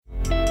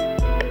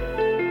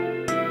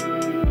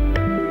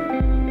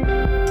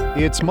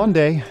It's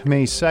Monday,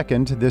 May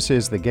 2nd. This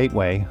is The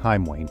Gateway.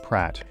 I'm Wayne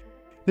Pratt.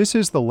 This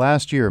is the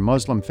last year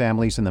Muslim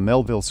families in the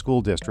Mehlville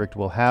school district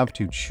will have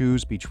to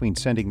choose between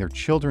sending their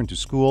children to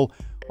school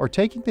or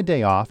taking the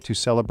day off to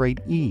celebrate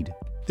Eid.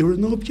 There were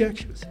no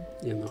objections,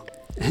 and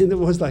it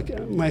was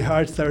like my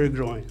heart started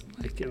growing.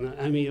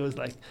 It was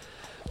like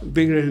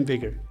bigger and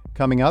bigger.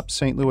 Coming up,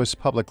 St. Louis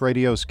Public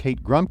Radio's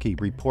Kate Grumke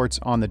reports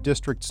on the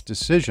district's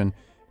decision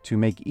to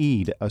make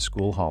Eid a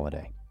school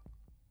holiday.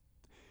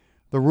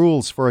 The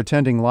rules for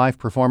attending live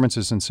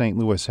performances in St.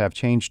 Louis have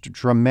changed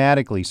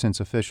dramatically since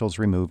officials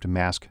removed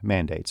mask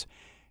mandates.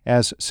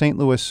 As St.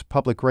 Louis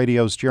Public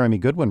Radio's Jeremy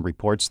Goodwin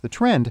reports, the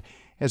trend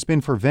has been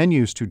for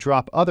venues to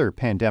drop other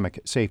pandemic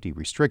safety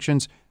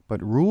restrictions,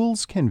 but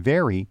rules can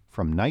vary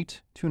from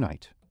night to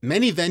night.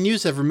 Many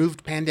venues have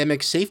removed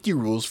pandemic safety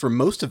rules for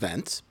most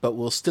events, but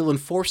will still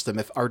enforce them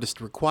if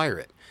artists require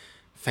it.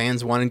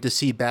 Fans wanting to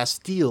see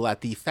Bastille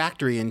at the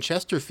Factory in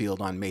Chesterfield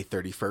on May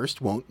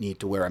 31st won't need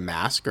to wear a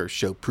mask or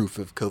show proof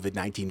of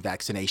COVID-19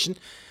 vaccination,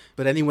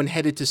 but anyone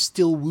headed to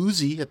Still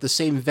Woozy at the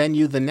same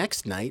venue the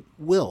next night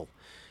will.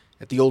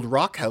 At the Old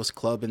Rock House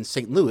Club in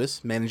St.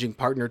 Louis, managing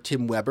partner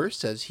Tim Weber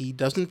says he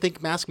doesn't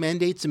think mask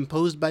mandates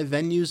imposed by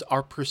venues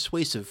are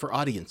persuasive for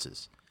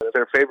audiences. If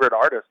their favorite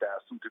artist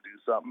asked them to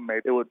do something,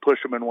 maybe it would push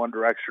them in one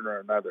direction or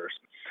another.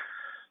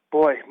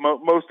 Boy,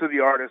 most of the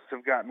artists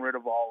have gotten rid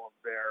of all of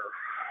their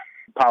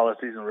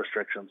policies and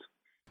restrictions.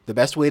 The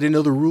best way to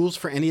know the rules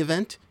for any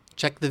event?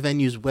 Check the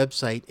venue's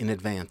website in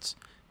advance.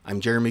 I'm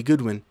Jeremy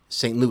Goodwin,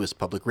 St. Louis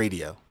Public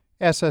Radio.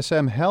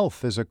 SSM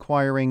Health is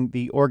acquiring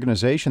the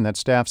organization that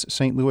staffs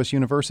St. Louis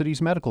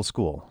University's medical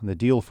school. The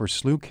deal for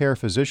Slough Care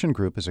Physician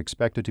Group is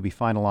expected to be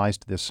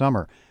finalized this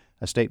summer.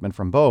 A statement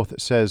from both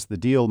says the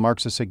deal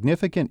marks a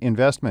significant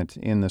investment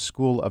in the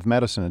School of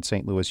Medicine at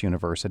St. Louis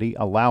University,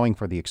 allowing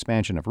for the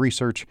expansion of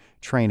research,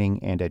 training,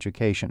 and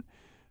education.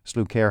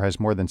 Slough Care has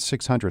more than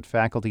 600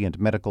 faculty and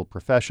medical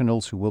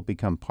professionals who will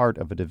become part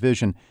of a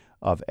division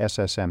of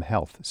SSM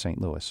Health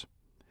St. Louis.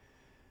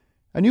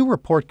 A new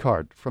report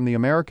card from the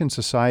American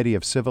Society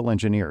of Civil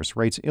Engineers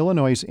rates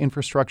Illinois'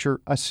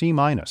 infrastructure a C-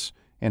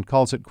 and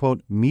calls it,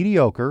 quote,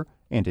 mediocre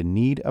and in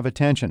need of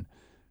attention.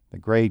 The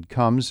grade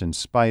comes in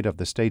spite of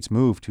the state's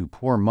move to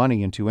pour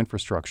money into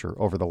infrastructure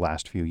over the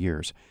last few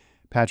years.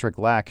 Patrick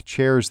Lack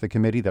chairs the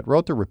committee that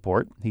wrote the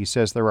report. He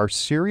says there are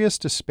serious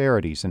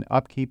disparities in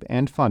upkeep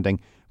and funding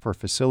for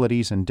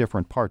facilities in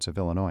different parts of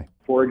Illinois.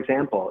 For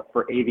example,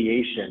 for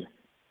aviation,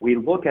 we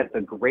look at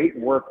the great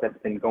work that's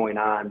been going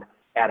on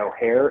at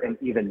O'Hare and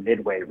even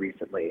Midway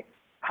recently.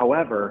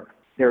 However,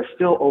 there are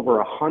still over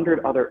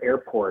 100 other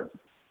airports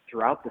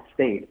throughout the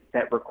state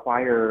that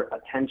require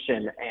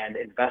attention and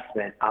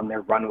investment on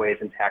their runways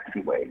and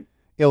taxiways.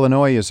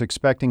 Illinois is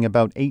expecting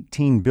about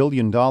 $18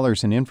 billion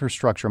in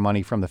infrastructure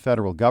money from the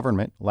federal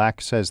government. Lack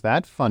says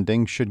that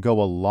funding should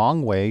go a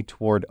long way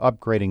toward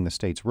upgrading the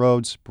state's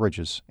roads,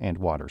 bridges, and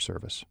water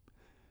service.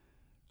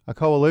 A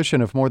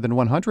coalition of more than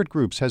 100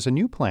 groups has a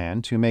new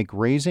plan to make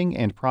raising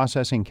and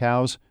processing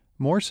cows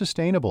more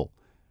sustainable.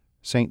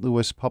 St.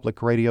 Louis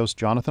Public Radio's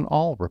Jonathan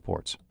Ahl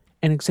reports.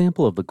 An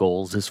example of the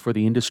goals is for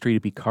the industry to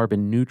be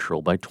carbon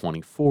neutral by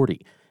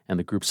 2040. And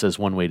the group says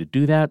one way to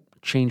do that,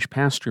 change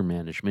pasture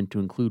management to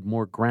include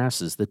more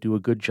grasses that do a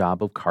good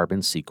job of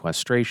carbon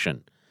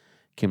sequestration.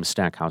 Kim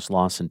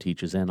Stackhouse-Lawson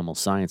teaches animal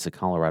science at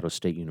Colorado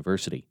State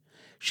University.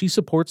 She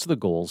supports the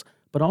goals,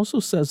 but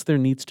also says there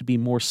needs to be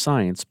more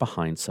science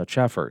behind such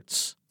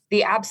efforts.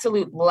 The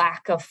absolute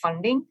lack of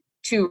funding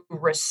to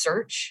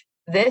research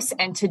this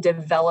and to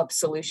develop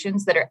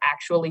solutions that are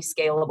actually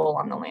scalable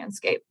on the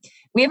landscape.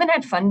 We haven't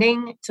had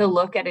funding to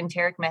look at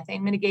enteric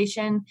methane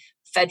mitigation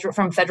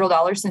from federal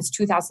dollars since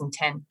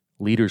 2010.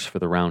 Leaders for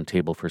the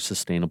Roundtable for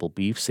Sustainable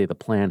Beef say the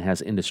plan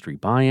has industry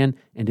buy-in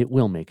and it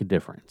will make a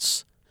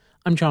difference.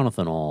 I'm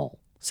Jonathan Ahl,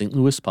 St.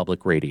 Louis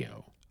Public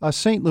Radio. A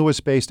St.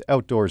 Louis-based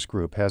outdoors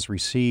group has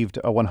received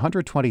a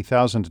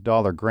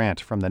 $120,000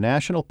 grant from the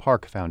National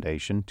Park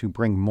Foundation to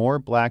bring more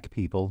Black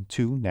people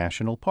to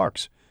national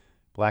parks.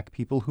 Black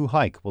people who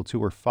hike will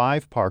tour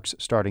 5 parks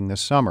starting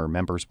this summer.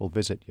 Members will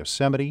visit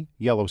Yosemite,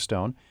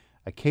 Yellowstone,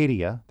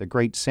 Acadia, the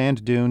Great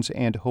Sand Dunes,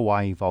 and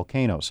Hawaii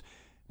volcanoes.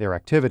 Their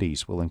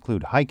activities will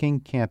include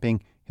hiking,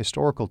 camping,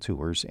 historical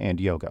tours,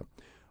 and yoga.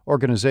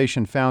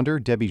 Organization founder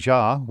Debbie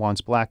Jha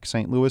wants Black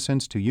St.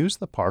 Louisans to use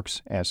the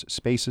parks as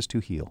spaces to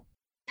heal.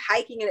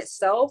 Hiking in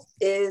itself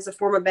is a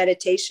form of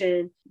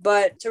meditation,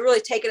 but to really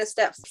take it a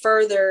step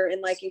further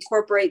and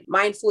incorporate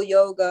mindful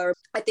yoga,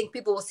 I think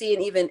people will see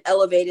an even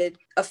elevated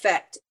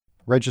effect.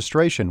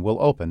 Registration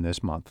will open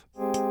this month.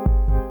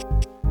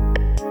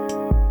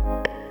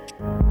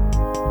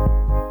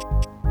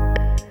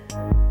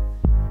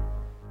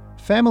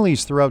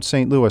 Families throughout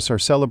St. Louis are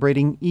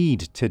celebrating Eid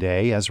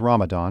today as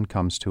Ramadan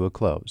comes to a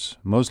close.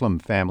 Muslim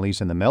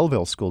families in the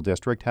Mehlville School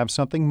District have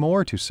something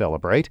more to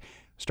celebrate.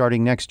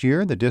 Starting next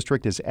year, the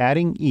district is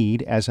adding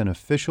Eid as an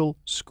official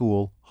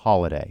school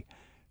holiday.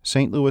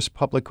 St. Louis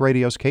Public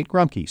Radio's Kate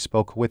Grumke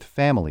spoke with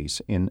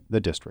families in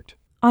the district.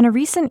 On a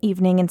recent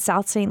evening in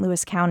South St.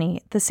 Louis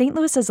County, the St.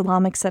 Louis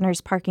Islamic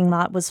Center's parking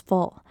lot was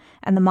full,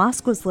 and the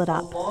mosque was lit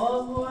up.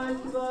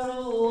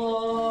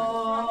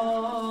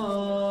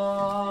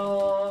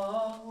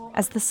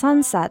 As the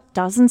sun set,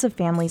 dozens of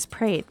families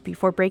prayed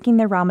before breaking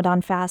their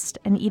Ramadan fast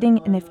and eating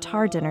an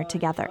iftar dinner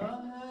together.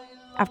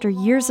 After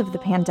years of the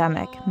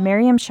pandemic,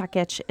 Mariam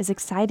Shekic is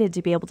excited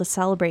to be able to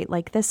celebrate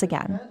like this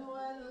again.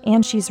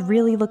 And she's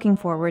really looking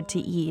forward to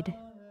Eid.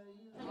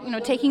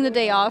 Taking the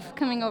day off,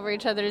 coming over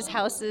each other's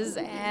houses,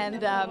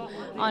 and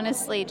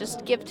honestly,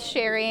 just gift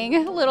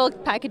sharing, little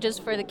packages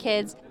for the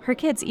kids. Her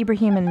kids,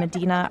 Ibrahim and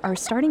Medina, are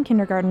starting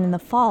kindergarten in the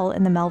fall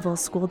in the Mehlville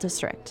School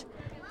District.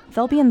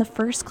 They'll be in the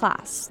first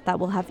class that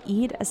will have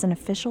Eid as an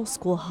official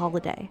school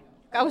holiday.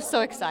 I was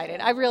so excited.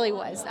 I really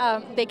was.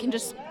 They can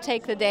just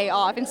take the day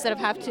off instead of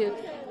have to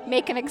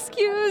make an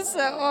excuse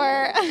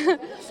or,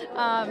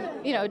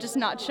 just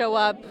not show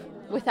up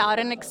without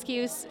an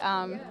excuse.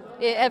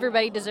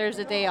 Everybody deserves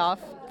a day off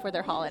for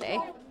their holiday.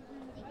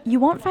 You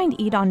won't find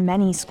Eid on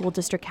many school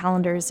district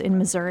calendars in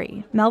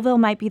Missouri. Mehlville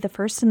might be the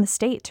first in the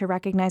state to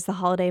recognize the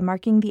holiday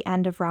marking the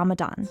end of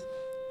Ramadan.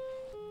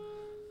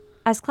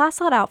 As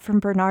class let out from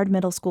Bernard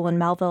Middle School in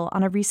Mehlville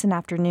on a recent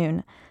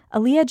afternoon,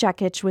 Aliyah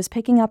Jekic was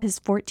picking up his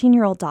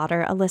 14-year-old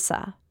daughter,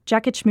 Alyssa.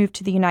 Jekic moved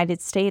to the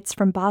United States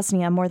from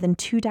Bosnia more than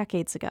 2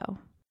 decades ago.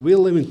 We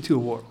live in two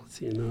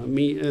worlds,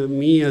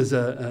 Me as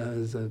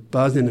a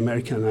Bosnian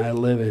American, I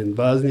live in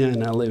Bosnia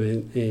and I live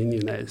in the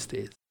United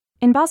States.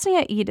 In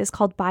Bosnia, Eid is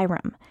called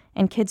Bayram,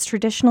 and kids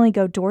traditionally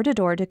go door to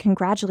door to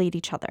congratulate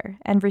each other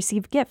and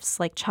receive gifts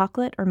like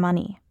chocolate or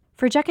money.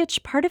 For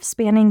Jekic, part of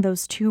spanning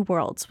those two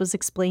worlds was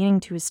explaining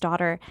to his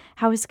daughter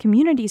how his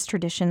community's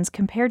traditions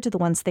compared to the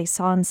ones they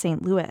saw in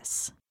St.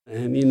 Louis.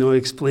 And,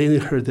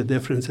 explaining her the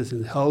differences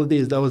in the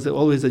holidays, that was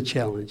always a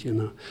challenge,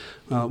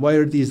 Why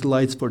are these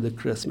lights for the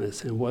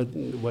Christmas, and why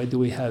do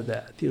we have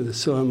that?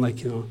 So I'm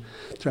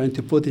trying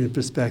to put in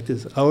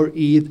perspective our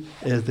Eid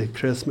as the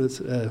Christmas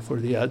for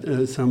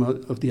some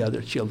of the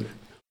other children.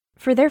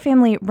 For their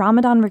family,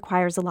 Ramadan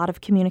requires a lot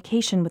of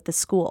communication with the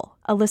school.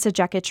 Alyssa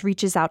Jekic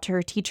reaches out to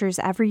her teachers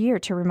every year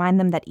to remind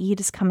them that Eid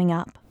is coming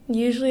up.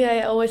 Usually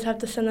I always have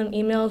to send them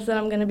emails that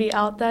I'm going to be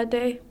out that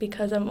day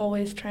because I'm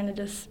always trying to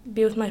just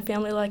be with my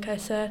family, like I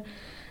said.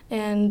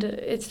 And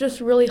it's just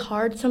really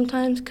hard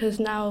sometimes because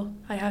now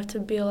I have to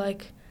be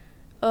like,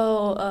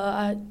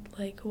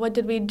 what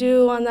did we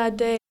do on that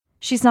day?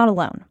 She's not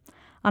alone.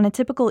 On a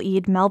typical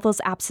Eid,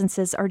 Mehlville's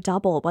absences are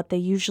double what they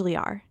usually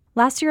are.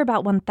 Last year,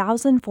 about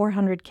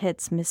 1,400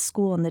 kids missed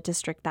school in the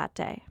district that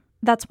day.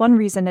 That's one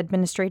reason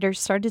administrators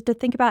started to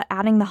think about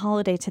adding the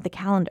holiday to the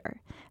calendar,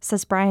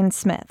 says Brian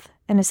Smith,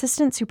 an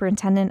assistant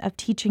superintendent of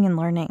teaching and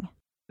learning.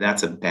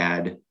 That's a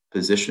bad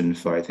position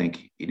for, I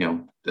think,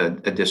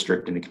 a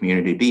district and a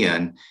community to be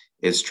in,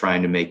 is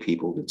trying to make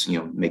people,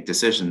 make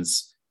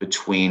decisions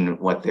between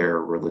what their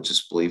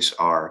religious beliefs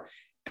are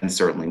and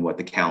certainly what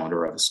the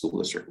calendar of a school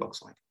district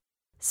looks like.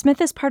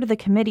 Smith is part of the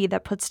committee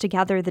that puts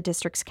together the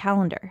district's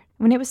calendar.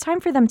 When it was time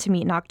for them to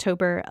meet in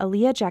October,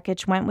 Aliyah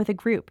Jekic went with a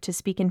group to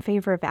speak in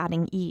favor of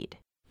adding Eid.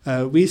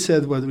 We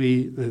said what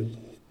we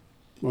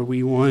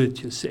wanted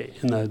to say,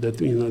 that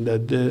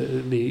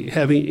the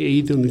having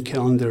Eid on the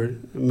calendar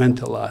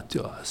meant a lot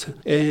to us,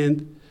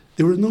 and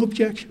there were no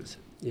objections,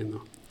 and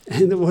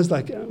it was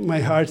like my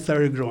heart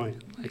started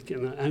growing,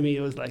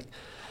 it was like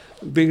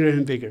bigger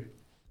and bigger.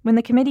 When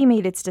the committee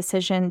made its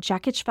decision,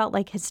 Jekic felt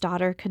like his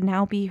daughter could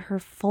now be her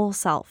full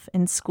self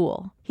in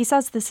school. He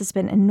says this has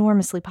been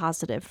enormously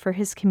positive for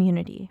his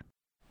community.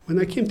 When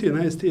I came to the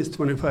United States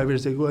 25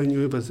 years ago, I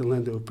knew it was a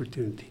land of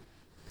opportunity.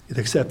 It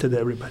accepted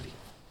everybody.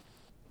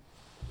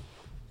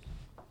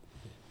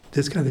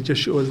 This kind of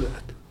just shows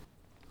that.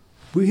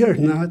 We are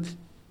not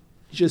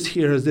just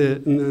here as a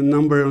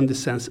number on the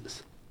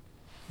census.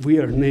 We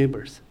are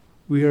neighbors.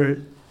 We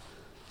are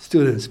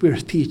students. We are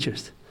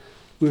teachers.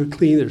 We are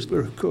cleaners. We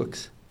are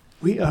cooks.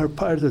 We are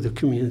part of the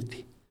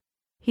community.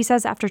 He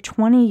says after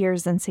 20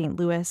 years in St.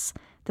 Louis,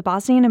 the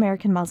Bosnian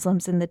American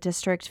Muslims in the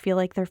district feel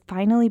like they're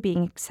finally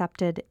being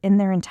accepted in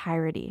their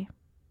entirety.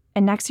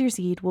 And next year's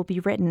Eid will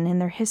be written in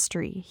their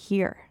history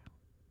here.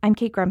 I'm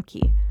Kate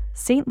Grumke,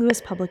 St.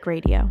 Louis Public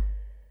Radio.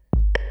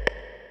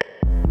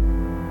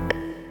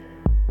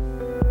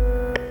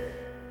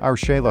 Our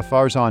Shayla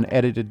Farzan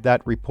edited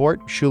that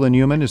report. Shula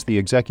Newman is the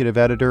executive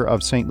editor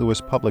of St.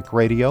 Louis Public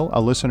Radio, a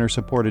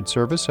listener-supported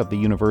service of the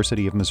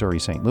University of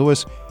Missouri-St.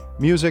 Louis.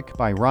 Music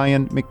by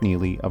Ryan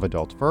McNeely of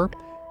Adult Fur.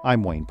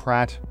 I'm Wayne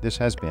Pratt. This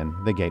has been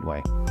The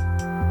Gateway.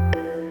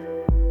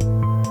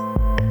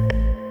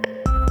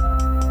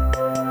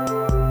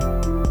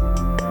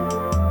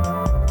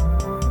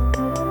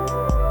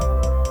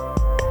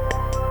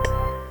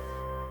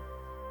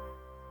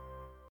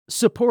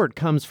 Support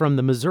comes from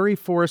the Missouri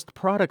Forest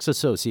Products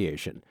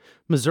Association.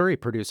 Missouri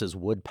produces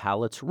wood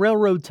pallets,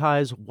 railroad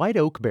ties, white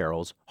oak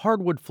barrels,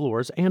 hardwood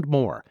floors, and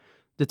more.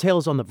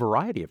 Details on the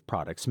variety of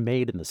products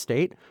made in the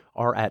state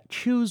are at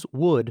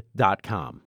choosewood.com.